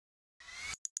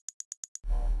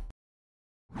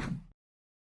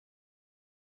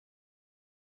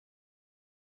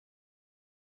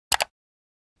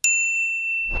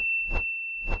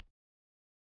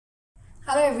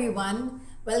Hello everyone,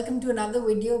 welcome to another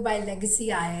video by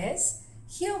Legacy IAS.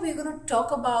 Here we're going to talk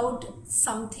about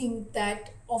something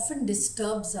that often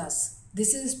disturbs us.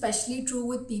 This is especially true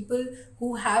with people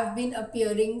who have been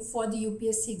appearing for the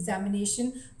UPSC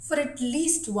examination for at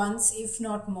least once, if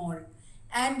not more.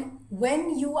 And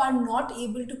when you are not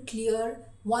able to clear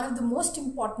one of the most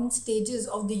important stages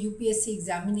of the UPSC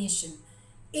examination,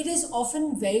 it is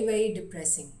often very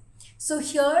depressing. So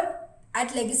here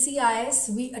at Legacy IAS,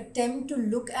 we attempt to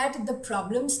look at the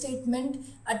problem statement,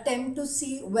 attempt to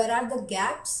see where are the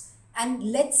gaps, and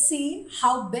let's see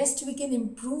how best we can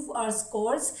improve our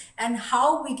scores and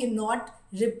how we cannot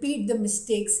repeat the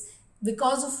mistakes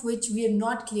because of which we are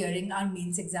not clearing our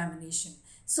mains examination.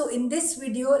 So in this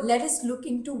video, let us look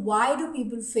into why do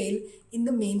people fail in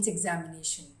the mains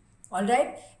examination.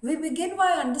 Alright, we begin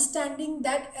by understanding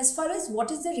that as far as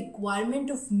what is the requirement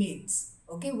of mains.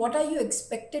 Okay, what are you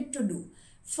expected to do?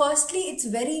 Firstly, it's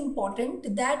very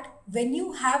important that when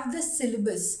you have the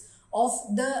syllabus of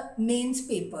the mains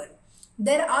paper,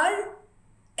 there are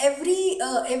every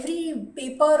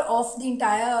paper of the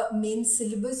entire mains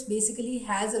syllabus basically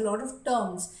has a lot of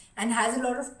terms and has a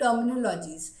lot of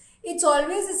terminologies. It's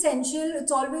always essential,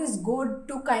 it's always good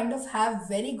to kind of have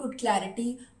very good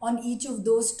clarity on each of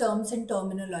those terms and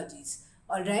terminologies.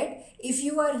 Alright, if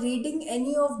you are reading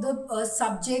any of the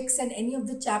subjects and any of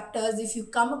the chapters, if you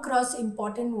come across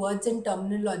important words and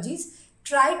terminologies,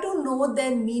 try to know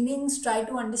their meanings, try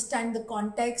to understand the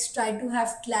context, try to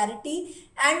have clarity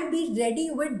and be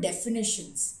ready with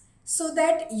definitions so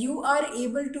that you are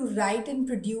able to write and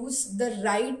produce the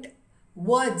right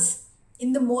words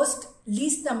in the most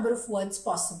least number of words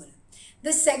possible.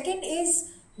 The second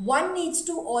is one needs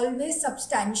to always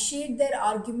substantiate their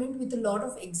argument with a lot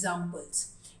of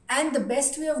examples. And the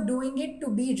best way of doing it to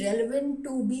be relevant,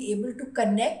 to be able to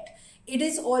connect, it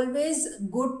is always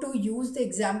good to use the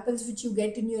examples which you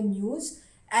get in your news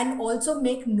and also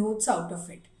make notes out of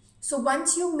it. So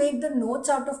once you make the notes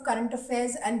out of current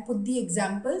affairs and put the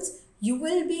examples, you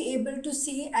will be able to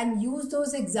see and use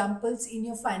those examples in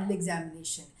your final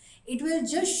examination. It will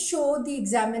just show the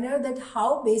examiner that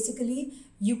how basically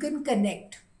you can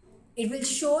connect. It will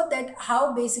show that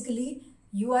how basically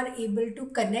you are able to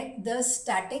connect the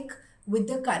static with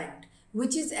the current,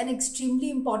 which is an extremely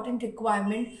important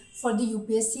requirement for the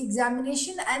UPSC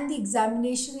examination and the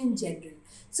examination in general.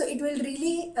 So it will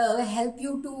really help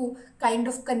you to kind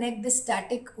of connect the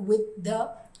static with the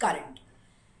current.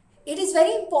 It is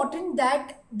very important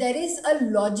that there is a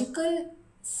logical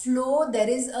flow, there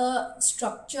is a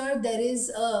structure, there is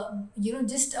a,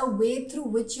 just a way through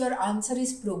which your answer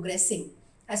is progressing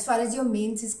as far as your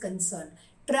mains is concerned.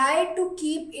 Try to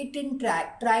keep it in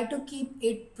track, try to keep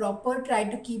it proper, try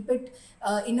to keep it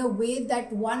in a way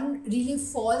that one really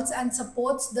falls and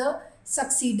supports the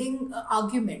succeeding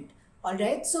argument.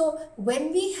 Alright, so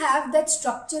when we have that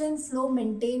structure and flow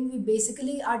maintained, we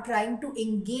basically are trying to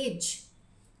engage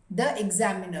the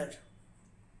examiner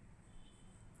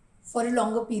for a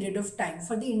longer period of time,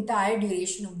 for the entire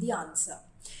duration of the answer.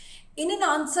 In an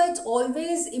answer, it's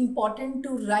always important to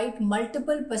write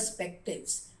multiple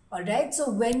perspectives. Alright, so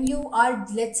when you are,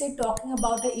 let's say, talking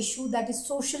about an issue that is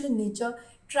social in nature,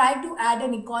 try to add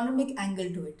an economic angle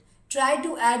to it. Try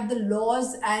to add the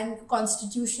laws and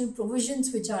constitutional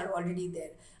provisions which are already there.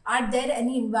 Are there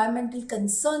any environmental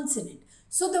concerns in it?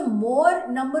 So the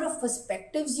more number of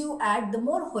perspectives you add, the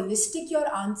more holistic your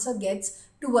answer gets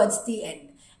towards the end.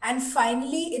 And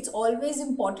finally, it's always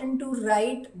important to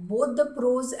write both the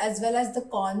pros as well as the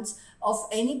cons of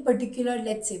any particular,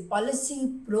 let's say,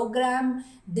 policy, program,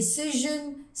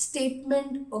 decision,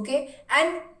 statement, okay?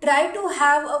 And try to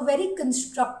have a very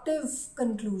constructive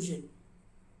conclusion.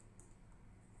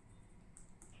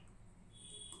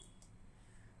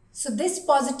 So this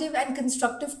positive and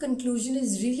constructive conclusion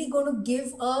is really going to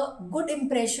give a good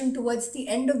impression towards the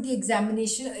end of the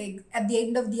examination, at the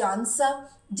end of the answer,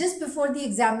 just before the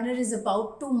examiner is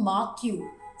about to mark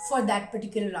you for that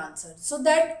particular answer. So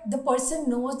that the person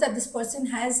knows that this person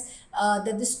has,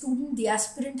 that the student, the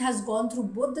aspirant has gone through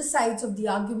both the sides of the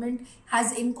argument,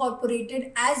 has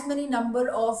incorporated as many number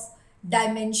of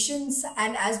dimensions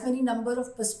and as many number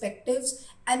of perspectives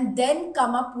and then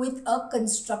come up with a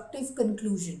constructive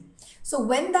conclusion. So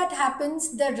when that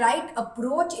happens, the right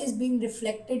approach is being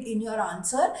reflected in your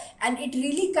answer and it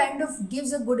really kind of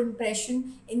gives a good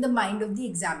impression in the mind of the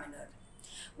examiner.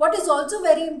 What is also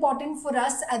very important for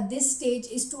us at this stage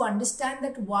is to understand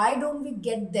that why don't we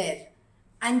get there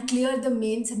and clear the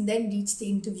mains and then reach the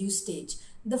interview stage.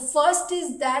 The first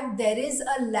is that there is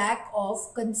a lack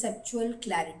of conceptual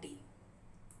clarity.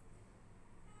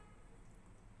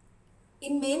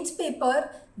 In mains paper,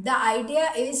 the idea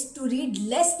is to read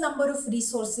less number of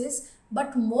resources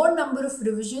but more number of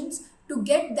revisions to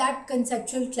get that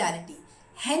conceptual clarity.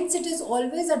 Hence, it is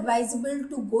always advisable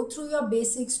to go through your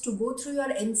basics, to go through your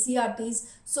NCRTs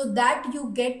so that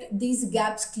you get these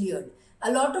gaps cleared.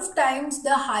 A lot of times,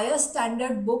 the higher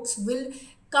standard books will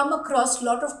come across a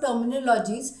lot of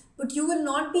terminologies, but you will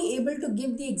not be able to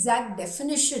give the exact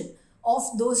definition of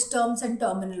those terms and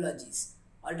terminologies.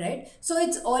 Alright, so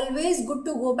it's always good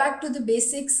to go back to the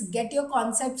basics, get your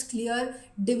concepts clear,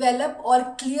 develop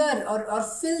or clear or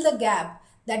fill the gap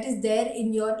that is there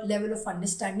in your level of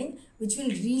understanding, which will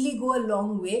really go a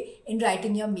long way in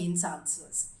writing your mains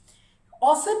answers.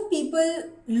 Often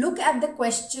people look at the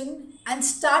question and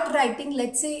start writing.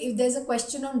 Let's say if there's a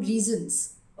question on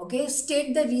reasons, okay,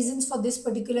 state the reasons for this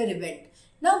particular event.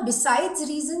 Now, besides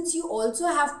reasons, you also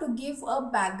have to give a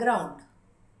background.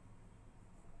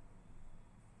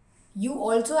 You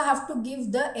also have to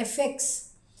give the effects.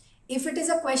 If it is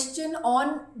a question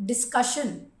on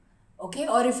discussion, okay,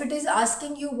 or if it is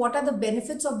asking you what are the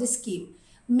benefits of this scheme,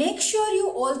 make sure you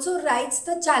also write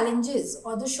the challenges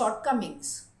or the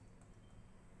shortcomings.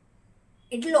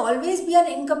 It will always be an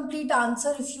incomplete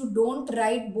answer if you don't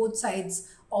write both sides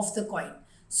of the coin.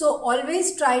 So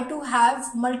always try to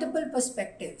have multiple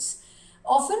perspectives.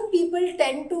 Often people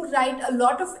tend to write a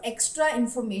lot of extra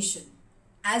information.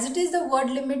 As it is, the word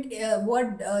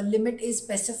limit is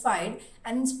specified,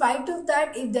 and in spite of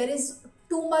that, if there is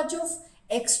too much of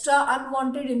extra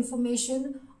unwanted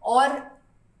information or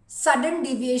sudden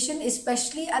deviation,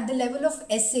 especially at the level of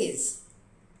essays,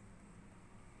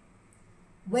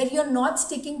 where you're not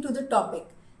sticking to the topic,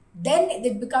 then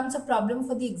it becomes a problem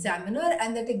for the examiner,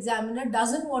 and that examiner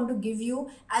doesn't want to give you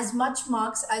as much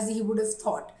marks as he would have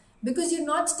thought. Because you're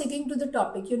not sticking to the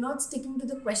topic, you're not sticking to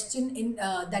the question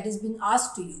that is being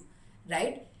asked to you,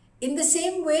 right? In the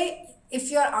same way,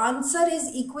 if your answer is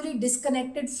equally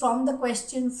disconnected from the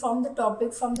question, from the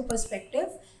topic, from the perspective,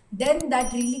 then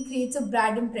that really creates a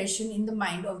bad impression in the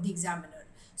mind of the examiner.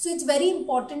 So it's very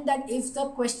important that if the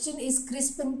question is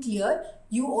crisp and clear,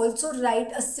 you also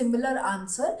write a similar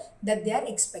answer that they are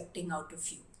expecting out of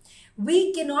you.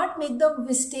 We cannot make the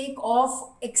mistake of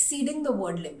exceeding the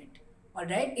word limit.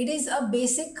 Alright, it is a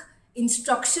basic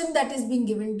instruction that is being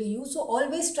given to you. So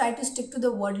always try to stick to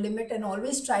the word limit and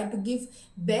always try to give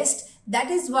best. That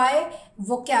is why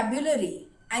vocabulary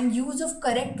and use of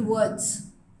correct words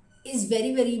is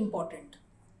very, very important.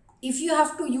 If you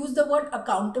have to use the word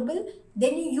accountable,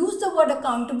 then you use the word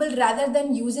accountable rather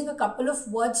than using a couple of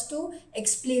words to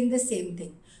explain the same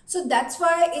thing. So that's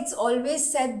why it's always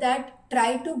said that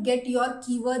try to get your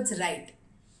keywords right.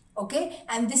 Okay,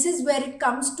 and this is where it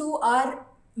comes to our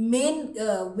main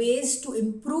ways to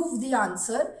improve the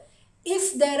answer.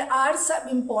 If there are some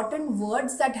important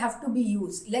words that have to be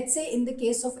used, let's say in the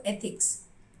case of ethics,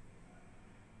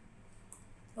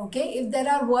 okay, if there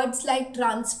are words like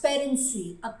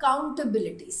transparency,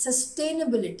 accountability,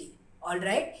 sustainability, all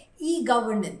right,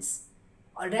 e-governance,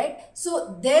 all right,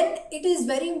 so then it is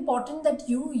very important that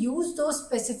you use those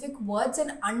specific words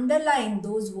and underline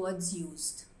those words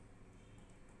used.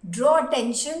 Draw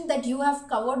attention that you have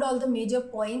covered all the major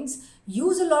points.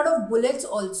 Use a lot of bullets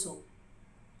also.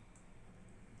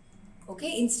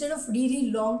 Okay, instead of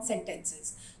really long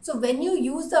sentences. So when you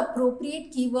use the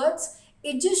appropriate keywords,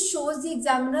 it just shows the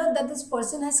examiner that this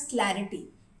person has clarity.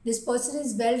 This person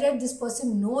is well read. This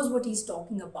person knows what he's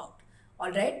talking about.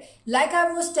 Alright. Like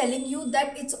I was telling you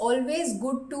that it's always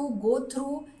good to go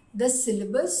through the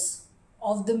syllabus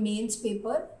of the mains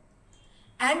paper.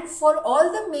 And for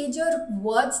all the major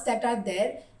words that are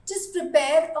there, just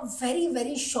prepare a very,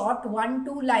 very short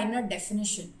 1-2 liner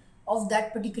definition of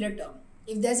that particular term.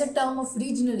 If there's a term of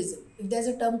regionalism, if there's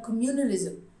a term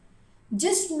communalism,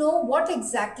 just know what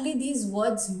exactly these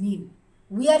words mean.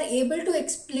 We are able to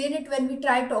explain it when we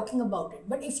try talking about it.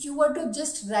 But if you were to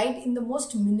just write in the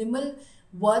most minimal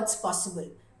words possible,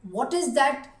 what is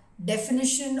that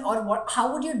definition, or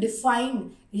how would you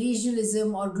define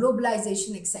regionalism or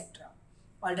globalization, etc.?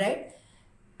 All right.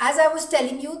 As I was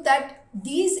telling you that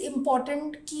these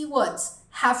important keywords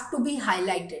have to be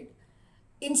highlighted.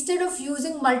 Instead of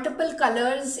using multiple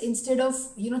colors, instead of,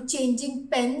 changing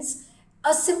pens,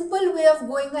 a simple way of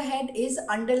going ahead is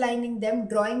underlining them,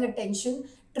 drawing attention,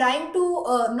 trying to,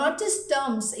 not just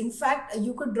terms. In fact,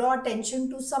 you could draw attention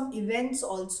to some events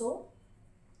also.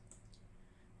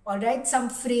 All right. Some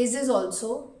phrases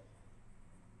also.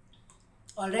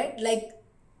 All right. Like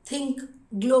think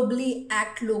globally,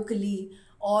 act locally,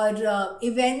 or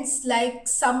events like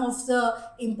some of the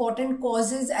important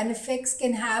causes and effects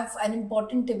can have an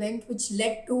important event which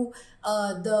led to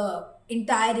the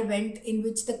entire event in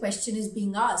which the question is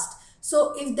being asked.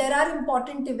 So if there are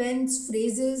important events,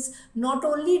 phrases, not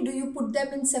only do you put them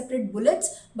in separate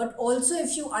bullets, but also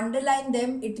if you underline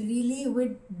them, it really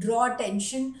would draw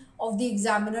attention of the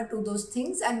examiner to those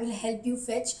things and will help you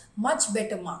fetch much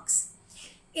better marks.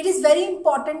 It is very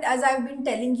important, as I've been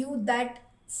telling you, that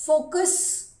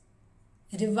focus,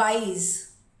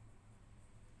 revise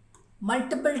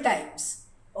multiple times.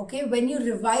 Okay, when you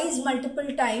revise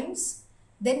multiple times,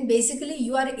 then basically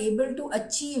you are able to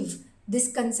achieve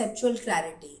this conceptual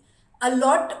clarity. A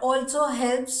lot also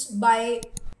helps by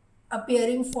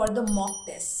appearing for the mock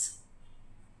tests.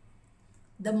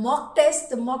 The mock tests,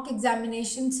 the mock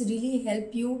examinations really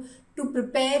help you to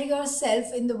prepare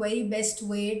yourself in the very best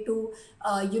way to,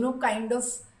 kind of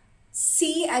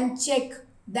see and check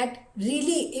that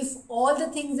really if all the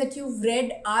things that you've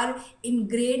read are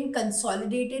ingrained,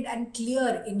 consolidated and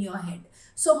clear in your head.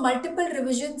 So multiple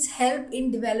revisions help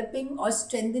in developing or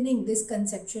strengthening this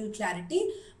conceptual clarity.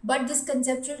 But this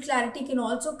conceptual clarity can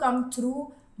also come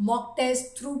through mock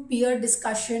tests, through peer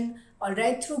discussion, all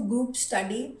right, through group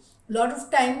study. A lot of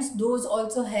times those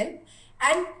also help.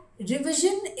 And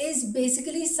revision is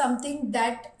basically something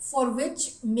that for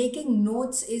which making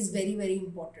notes is very, very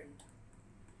important.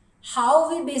 How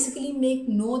we basically make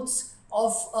notes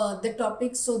of the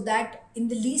topic so that in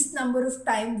the least number of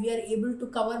time we are able to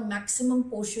cover maximum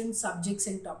portion, subjects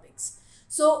and topics.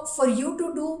 So for you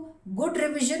to do good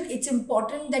revision, it's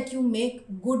important that you make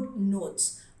good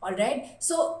notes. All right.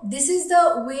 So this is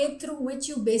the way through which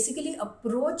you basically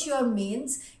approach your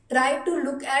mains. Try to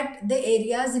look at the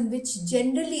areas in which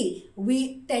generally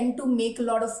we tend to make a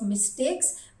lot of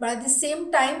mistakes, but at the same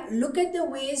time, look at the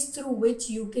ways through which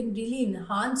you can really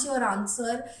enhance your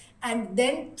answer. And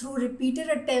then through repeated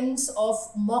attempts of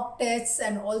mock tests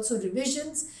and also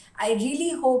revisions, I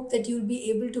really hope that you'll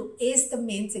be able to ace the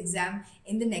mains exam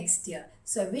in the next year.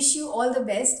 So I wish you all the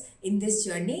best in this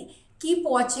journey. Keep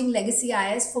watching Legacy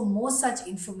IAS for more such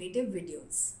informative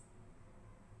videos.